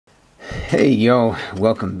Hey yo,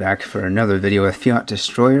 welcome back for another video with Fiat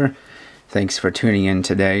Destroyer. Thanks for tuning in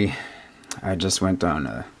today. I just went on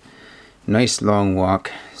a nice long walk,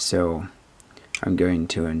 so I'm going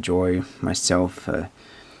to enjoy myself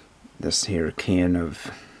this here can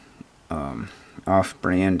of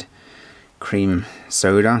off-brand cream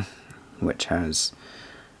soda, which has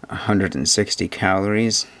 160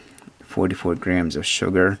 calories, 44 grams of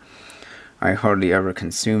sugar. I hardly ever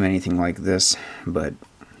consume anything like this, but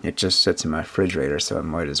it just sits in my refrigerator, so I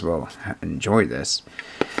might as well enjoy this.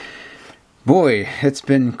 Boy, it's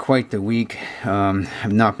been quite the week.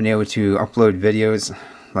 I've not been able to upload videos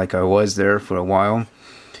like I was there for a while.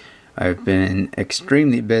 I've been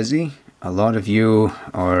extremely busy. A lot of you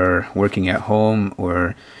are working at home,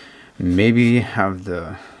 or maybe have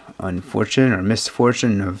the unfortunate or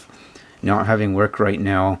misfortune of not having work right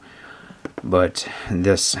now. But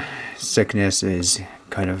this sickness is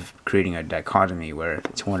kind of creating a dichotomy where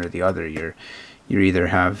it's one or the other. You either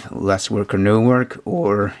have less work or no work,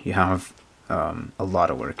 or you have a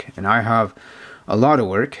lot of work. And I have a lot of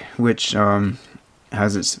work, which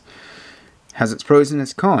has its pros and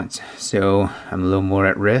its cons. So I'm a little more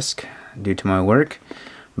at risk due to my work,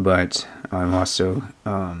 but I'm also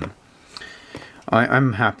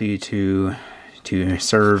I'm happy to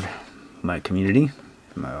serve my community,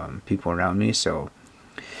 people around me. So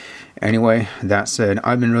anyway, that said,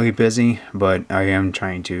 I've been really busy, but I am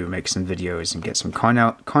trying to make some videos and get some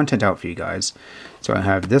content out for you guys. So I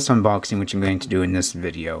have this unboxing, which I'm going to do in this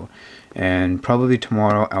video, and probably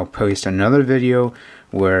tomorrow I'll post another video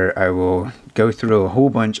where I will go through a whole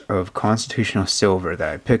bunch of constitutional silver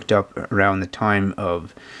that I picked up around the time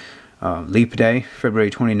of Leap Day, February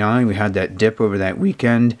 29. We had that dip over that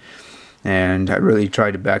weekend, and I really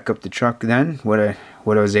tried to back up the truck then, what I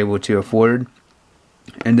was able to afford.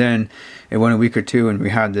 And then it went a week or two and we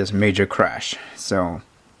had this major crash. So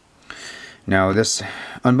now this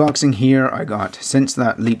unboxing here I got since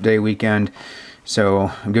that Leap Day weekend.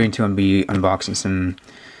 So I'm going to be unboxing some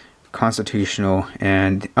constitutional,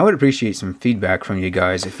 and I would appreciate some feedback from you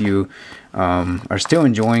guys if you are still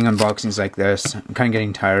enjoying unboxings like this. I'm kind of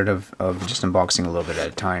getting tired of just unboxing a little bit at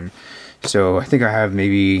a time. So I think I have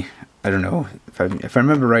maybe, I don't know, if I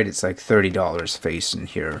remember right, it's like $30 face in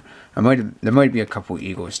here. There might be a couple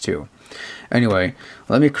Eagles too. Anyway,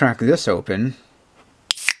 let me crack this open.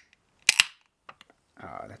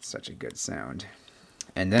 Ah, that's such a good sound.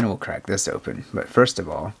 And then we'll crack this open. But first of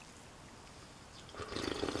all,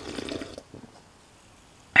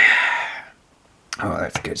 oh,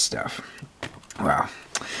 that's good stuff. Wow.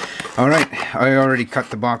 Alright, I already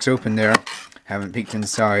cut the box open there. Haven't peeked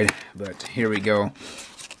inside, but here we go.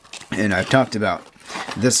 And I've talked about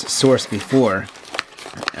this source before.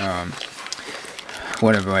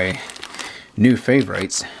 One of my new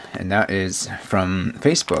favorites, and that is from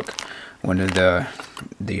Facebook. One of the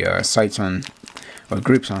sites on, or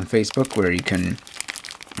groups on Facebook, where you can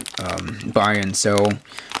buy and sell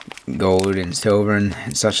gold and silver and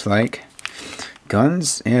such like.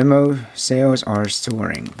 Guns, ammo sales are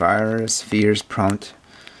soaring. Virus fears prompt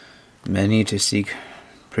many to seek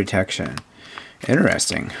protection.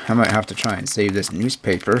 Interesting. I might have to try and save this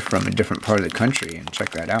newspaper from a different part of the country and check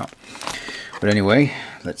that out. But anyway,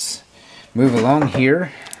 let's move along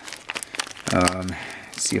here.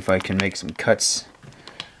 See if I can make some cuts.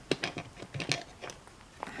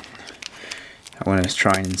 I want to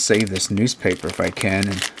try and save this newspaper if I can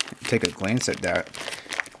and take a glance at that,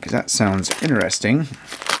 because that sounds interesting.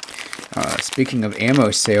 Speaking of ammo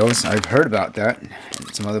sales, I've heard about that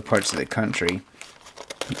in some other parts of the country.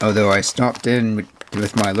 Although I stopped in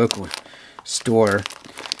with my local store,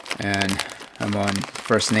 and I'm on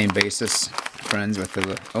first name basis friends with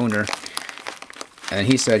the owner, and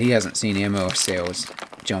he said he hasn't seen ammo sales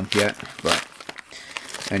jump yet. But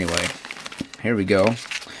anyway, here we go.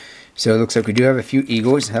 So it looks like we do have a few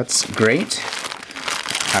Eagles. That's great.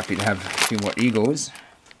 Happy to have a few more Eagles.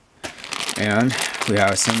 And we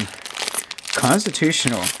have some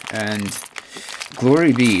constitutional, and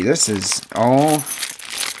glory be, this is all,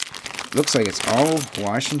 looks like it's all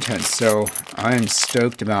Washington, so I'm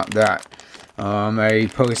stoked about that. I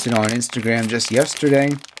posted on Instagram just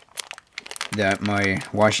yesterday that my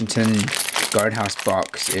Washington guardhouse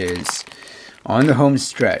box is on the home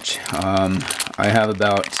stretch. I have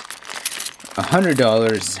about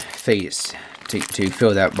 $100 face to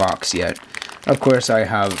fill that box yet. Of course, I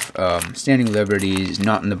have Standing Liberties,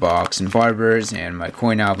 Not in the Box, and Barbers, and my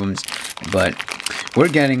coin albums, but we're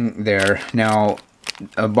getting there. Now,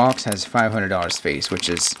 a box has $500 face, which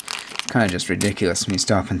is kind of just ridiculous when you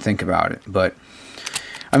stop and think about it. But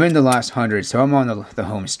I'm in the last 100, so I'm on the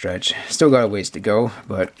home stretch. Still got a ways to go,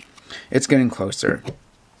 but it's getting closer.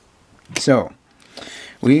 So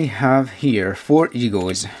we have here 4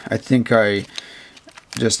 Eagles. I think I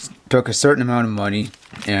just took a certain amount of money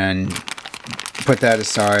and put that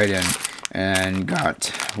aside and got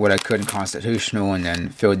what I could in constitutional, and then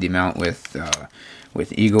filled the amount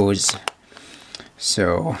with Eagles.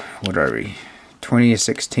 So what are we?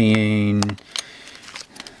 2016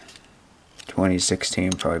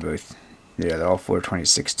 probably both. Yeah, they're all 4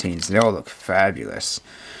 2016s. They all look fabulous.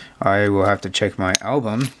 I will have to check my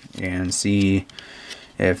album and see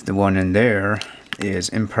if the one in there is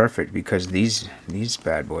imperfect, because these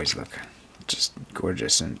bad boys look just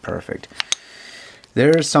gorgeous and perfect.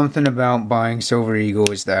 There is something about buying Silver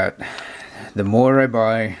Eagles that the more I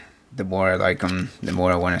buy, the more I like them, the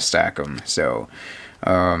more I want to stack them. So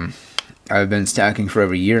I've been stacking for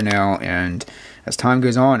over a year now, and as time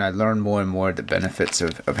goes on, I learn more and more the benefits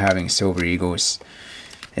of having Silver Eagles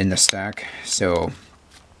in the stack. So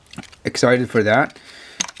excited for that,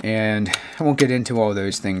 and I won't get into all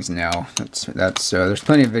those things now. There's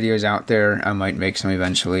plenty of videos out there. I might make some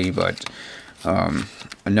eventually, but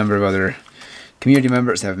a number of other community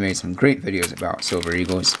members have made some great videos about Silver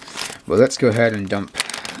Eagles. But let's go ahead and dump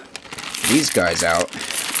these guys out.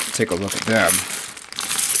 Take a look at them.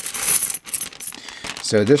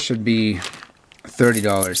 So this should be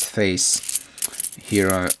 $30 face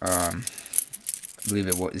here. I believe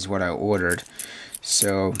it is what I ordered.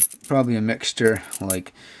 So probably a mixture.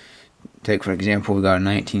 Like, take for example, we got a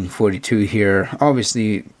 1942 here.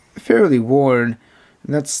 Obviously fairly worn.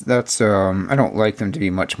 That's I don't like them to be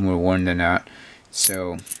much more worn than that.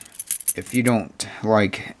 So if you don't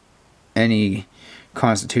like any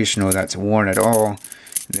constitutional that's worn at all,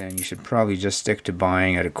 then you should probably just stick to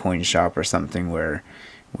buying at a coin shop or something where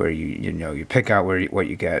you pick out what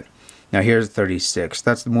you get. Now here's 36.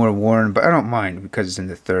 That's more worn, but I don't mind because it's in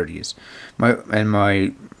the 30s.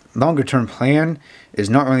 My longer term plan is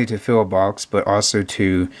not only to fill a box, but also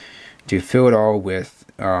to fill it all with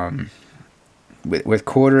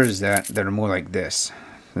quarters that are more like this.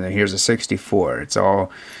 And then here's a 64. It's all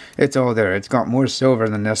there. It's got more silver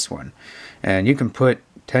than this one, and you can put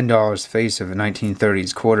 $10 face of the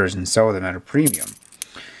 1930s quarters and sell them at a premium.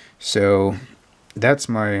 So that's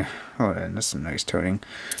my, oh, and that's some nice toning.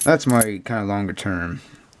 That's my kind of longer term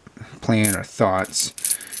plan or thoughts.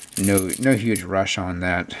 No huge rush on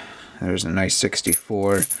that. There's a nice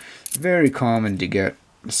 64. Very common to get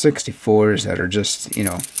 64s that are just,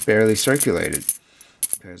 barely circulated,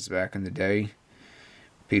 because back in the day,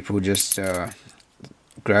 people just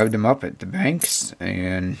grabbed them up at the banks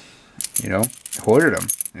and hoarded them,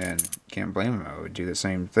 and can't blame them. I would do the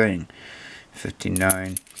same thing.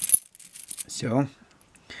 59. So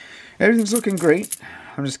everything's looking great.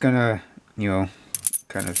 I'm just gonna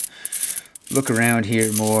kind of look around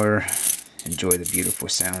here more, enjoy the beautiful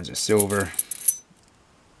sounds of silver,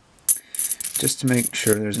 just to make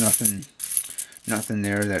sure there's nothing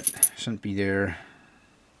there that shouldn't be there.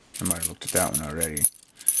 I might have looked at that one already,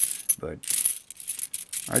 but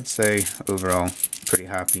I'd say overall pretty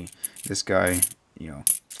happy. This guy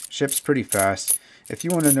ships pretty fast. If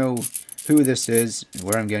you want to know who this is and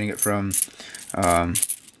where I'm getting it from,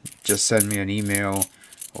 just send me an email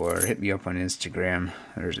or hit me up on Instagram.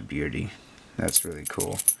 There's a beauty. That's really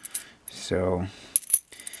cool. So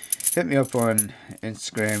hit me up on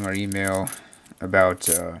Instagram or email about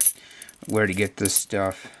where to get this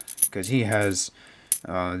stuff, because he has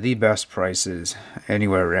the best prices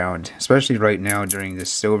anywhere around, especially right now during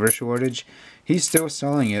this silver shortage. He's still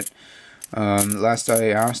selling it. Last I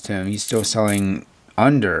asked him, he's still selling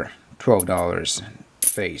under $12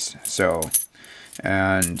 face. So,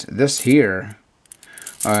 and this here,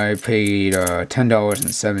 I paid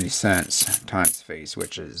 $10.70 times face,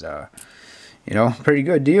 which is pretty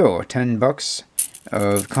good deal. $10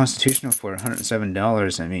 of constitutional for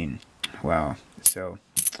 $107. I mean, wow. So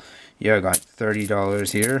yeah, I got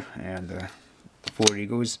 $30 here, and 4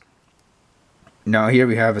 Eagles. Now here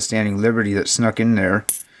we have a Standing Liberty that snuck in there,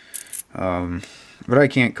 but I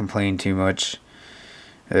can't complain too much.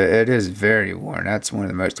 It is very worn. That's one of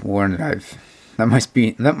the most worn that might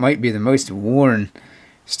be the most worn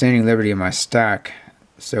Standing Liberty in my stack.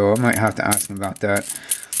 So I might have to ask him about that.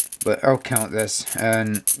 But I'll count this,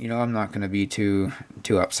 and I'm not going to be too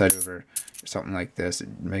upset over something like this.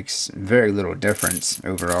 It makes very little difference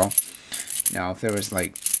overall. Now, if there was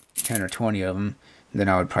like 10 or 20 of them, then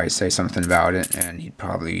I would probably say something about it, and he'd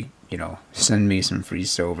probably, send me some free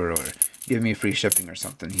silver or give me free shipping or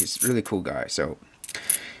something. He's a really cool guy. So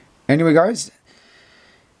anyway, guys,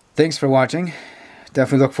 thanks for watching.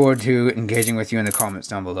 Definitely look forward to engaging with you in the comments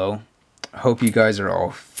down below. I hope you guys are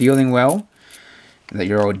all feeling well, that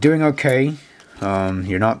you're all doing okay.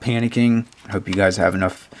 You're not panicking. I hope you guys have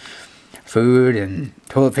enough food and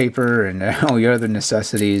toilet paper and all your other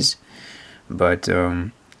necessities. But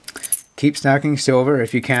keep stacking silver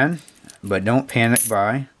if you can, but don't panic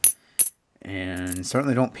buy, and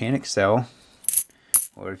certainly don't panic sell.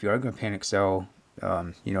 Or if you are going to panic sell,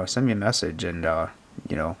 you know, send me a message, and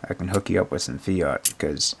you know, I can hook you up with some fiat,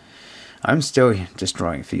 because I'm still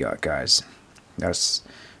destroying fiat, guys. That's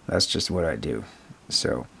just what I do.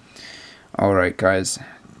 So, all right, guys,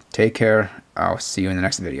 take care. I'll see you in the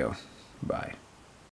next video. Bye.